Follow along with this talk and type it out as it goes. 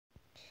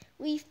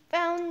We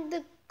found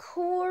the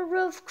core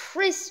of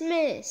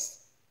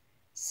Christmas.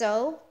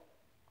 So,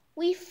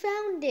 we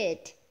found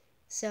it.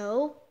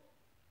 So,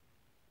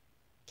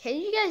 can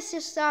you guys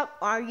just stop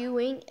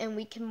arguing and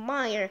we can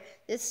admire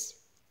this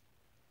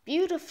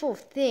beautiful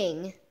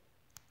thing?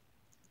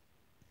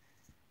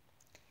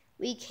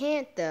 We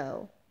can't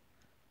though.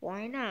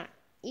 Why not?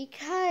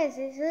 Because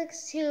it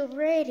looks too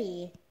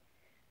pretty.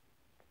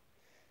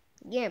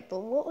 Yeah,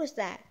 but what was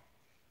that?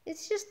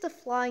 It's just the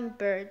flying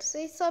birds.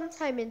 They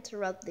sometimes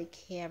interrupt the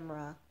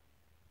camera.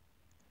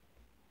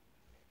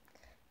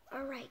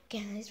 Alright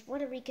guys,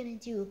 what are we gonna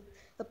do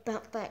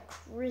about that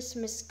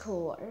Christmas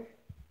core?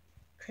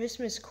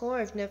 Christmas core,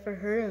 I've never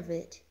heard of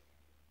it.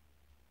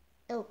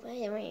 Oh, by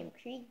the way, I'm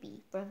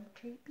Creepy from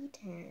Creepy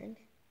Town.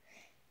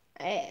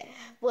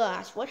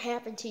 Boss, what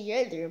happened to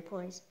your other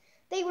employees?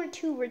 They were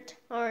too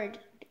retarded.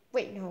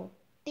 Wait, no.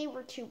 They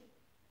were too...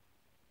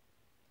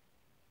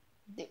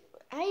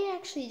 I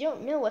actually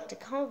don't know what to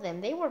call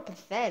them. They were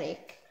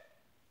pathetic.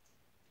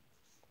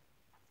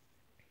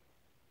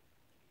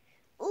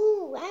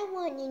 Ooh, I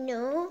want to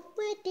know.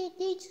 What did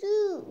they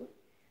do?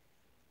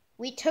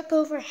 We took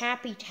over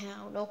Happy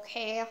Town,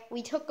 okay?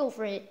 We took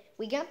over it.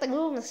 We got the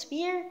golden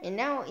spear, and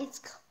now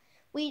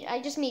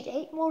I just need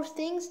 8 more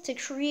things to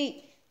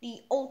create the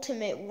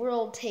ultimate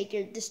world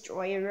taker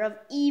destroyer of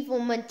evil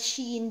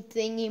machine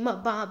thingy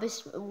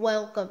mabobus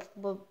welcome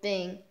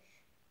thing.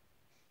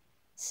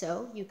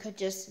 So you could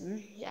just,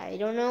 I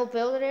don't know,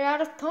 build it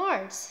out of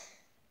parts.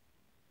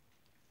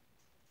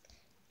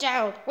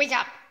 Gerald, wake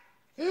up!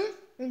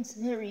 I'm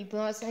sorry,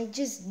 boss. I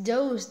just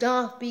dozed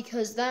off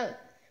because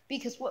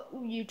what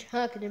you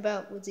talking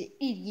about was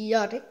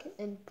idiotic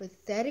and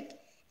pathetic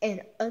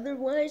and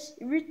otherwise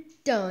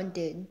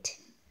redundant.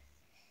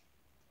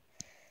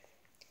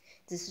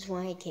 This is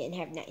why I can't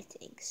have nice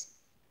things.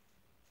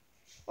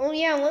 Oh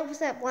yeah, what was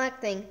that black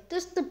thing?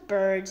 Just the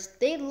birds.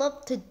 They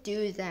love to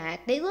do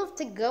that. They love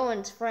to go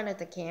in front of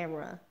the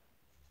camera.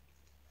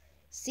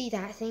 See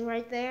that thing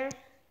right there?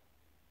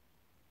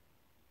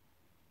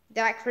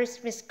 That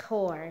Christmas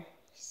core.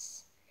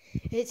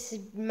 It's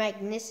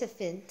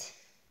magnificent.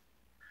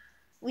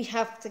 We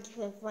have to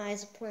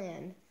devise a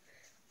plan.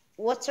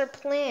 What's our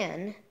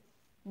plan?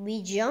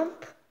 We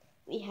jump.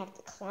 We have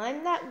to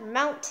climb that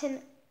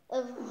mountain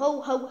of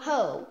ho ho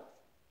ho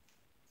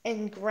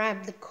and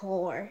grab the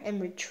core and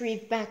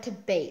retrieve back to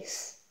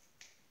base.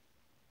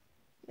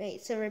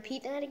 Wait, so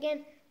repeat that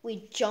again.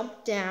 We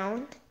jump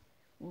down,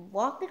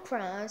 walk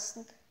across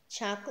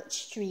chocolate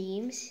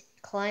streams,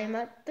 climb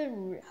up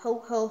the ho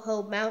ho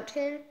ho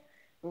mountain,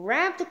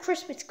 grab the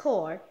Christmas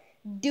core,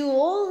 do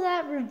all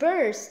that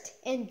reversed,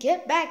 and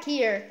get back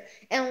here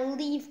and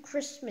leave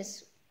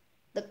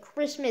the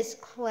Christmas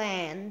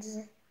clans.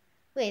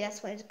 Wait,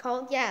 that's what it's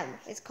called? Yeah,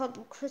 it's called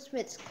the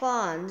Christmas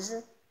clans.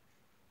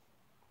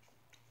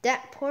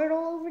 That portal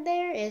over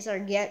there is our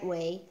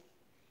getaway.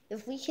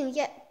 If we can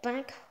get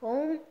back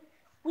home,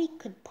 we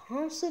could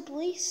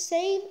possibly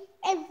save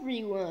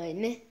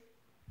everyone.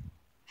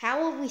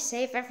 How will we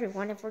save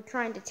everyone if we're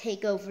trying to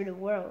take over the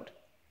world?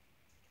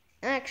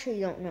 I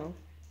actually don't know.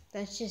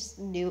 That's just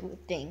a new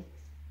thing.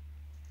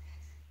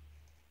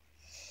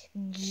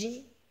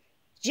 Jamie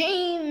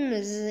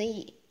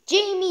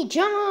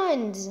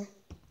Johns.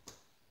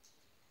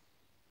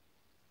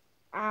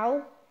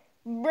 Ow.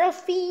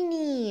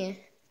 Ruffini.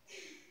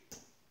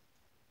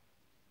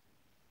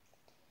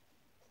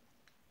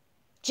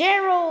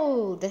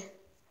 Gerald.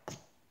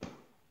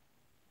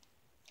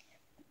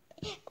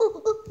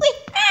 Wait.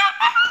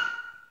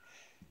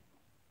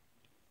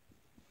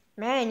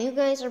 Man, you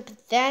guys are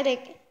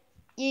pathetic.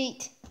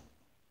 Eat.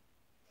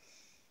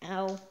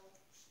 Ow.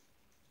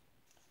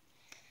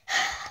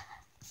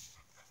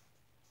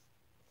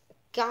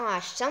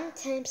 Gosh,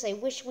 sometimes I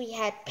wish we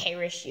had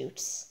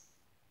parachutes.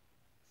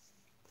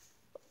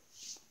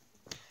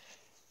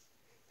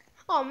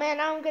 Oh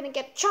man, I'm gonna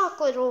get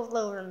chocolate all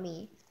over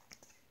me.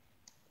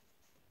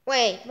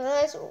 Wait,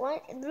 Buzz,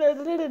 what?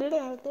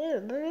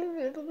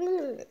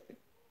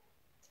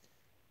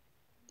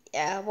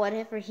 Yeah,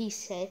 whatever he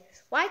said.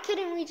 Why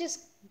couldn't we just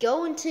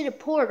go into the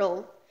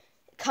portal,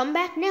 come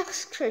back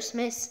next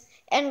Christmas,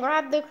 and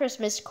grab the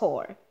Christmas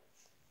core?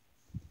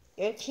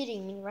 You're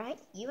kidding me, right?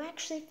 You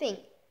actually think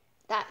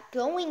that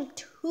going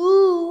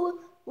to...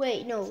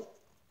 Wait, no.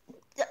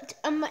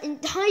 An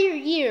entire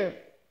year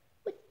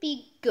would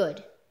be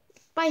good.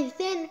 By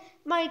then,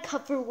 my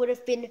cover would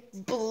have been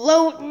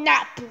blown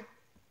up.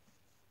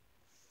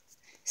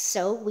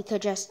 So we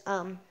could just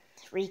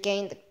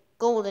regain the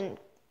golden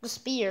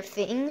spear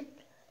thing.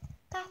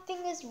 That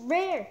thing is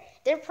rare.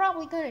 They're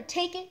probably gonna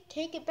take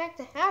it back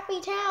to Happy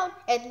Town,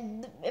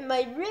 and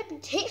my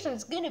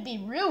reputation's gonna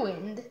be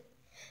ruined.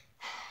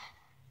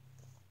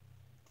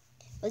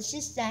 Let's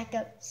just stack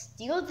up,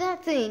 steal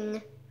that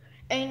thing,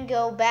 and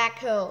go back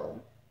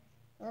home.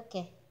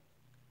 Okay.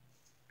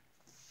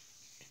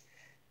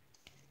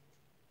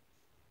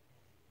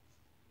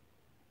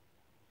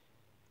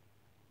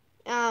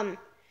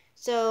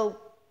 So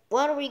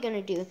what are we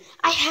gonna do?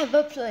 I have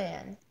a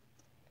plan.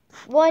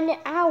 1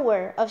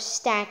 hour of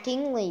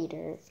stacking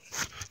later.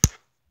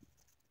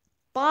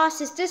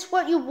 Boss, is this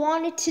what you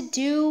wanted to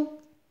do?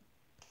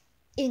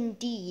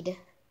 Indeed.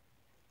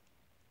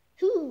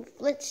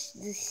 Let's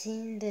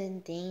send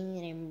the thing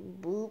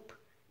and boop,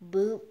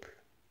 boop,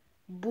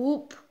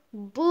 boop,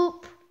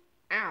 boop.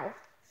 Ow.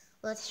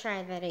 Let's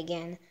try that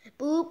again.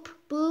 Boop,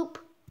 boop,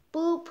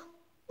 boop,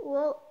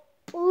 whoa,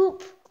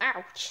 boop.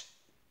 Ouch.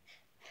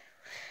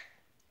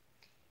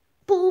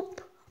 Boop.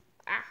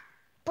 Ah,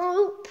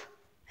 boop.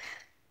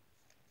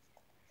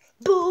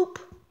 Boop.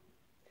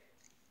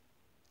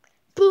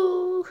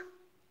 Boo.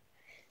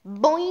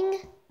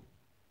 Boing.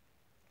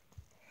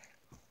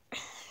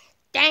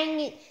 Dang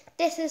it.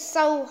 This is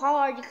so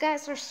hard. You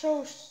guys are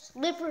so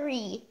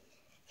slippery.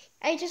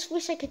 I just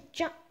wish I could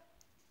jump.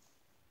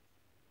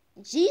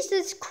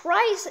 Jesus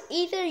Christ,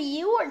 either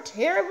you are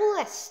terrible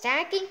at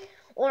stacking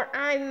or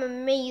I'm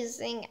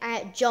amazing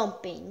at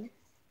jumping.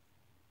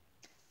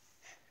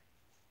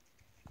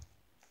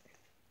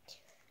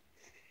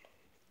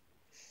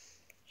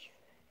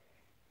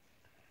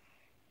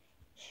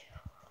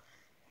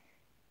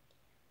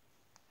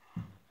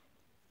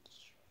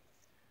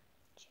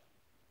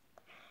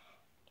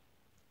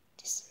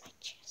 This is my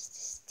chance to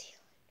steal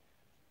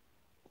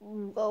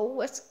it. Whoa,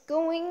 what's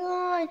going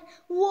on?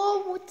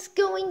 Whoa, what's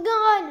going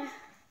on?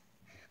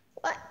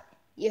 What?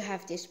 You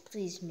have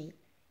displeased me.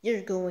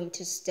 You're going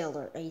to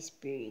Stellar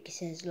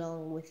Icebergs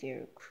along with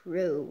your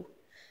crew.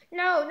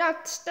 No,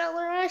 not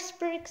Stellar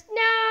Icebergs.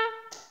 No!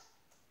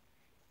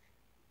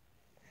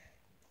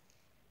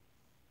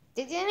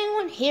 Did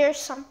anyone hear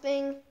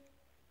something?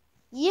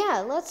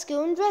 Yeah, let's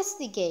go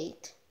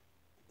investigate.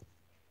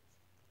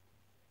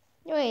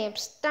 Wait, I'm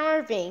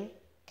starving.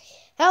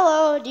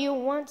 Hello, do you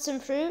want some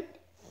fruit?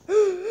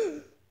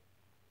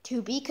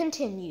 To be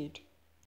continued.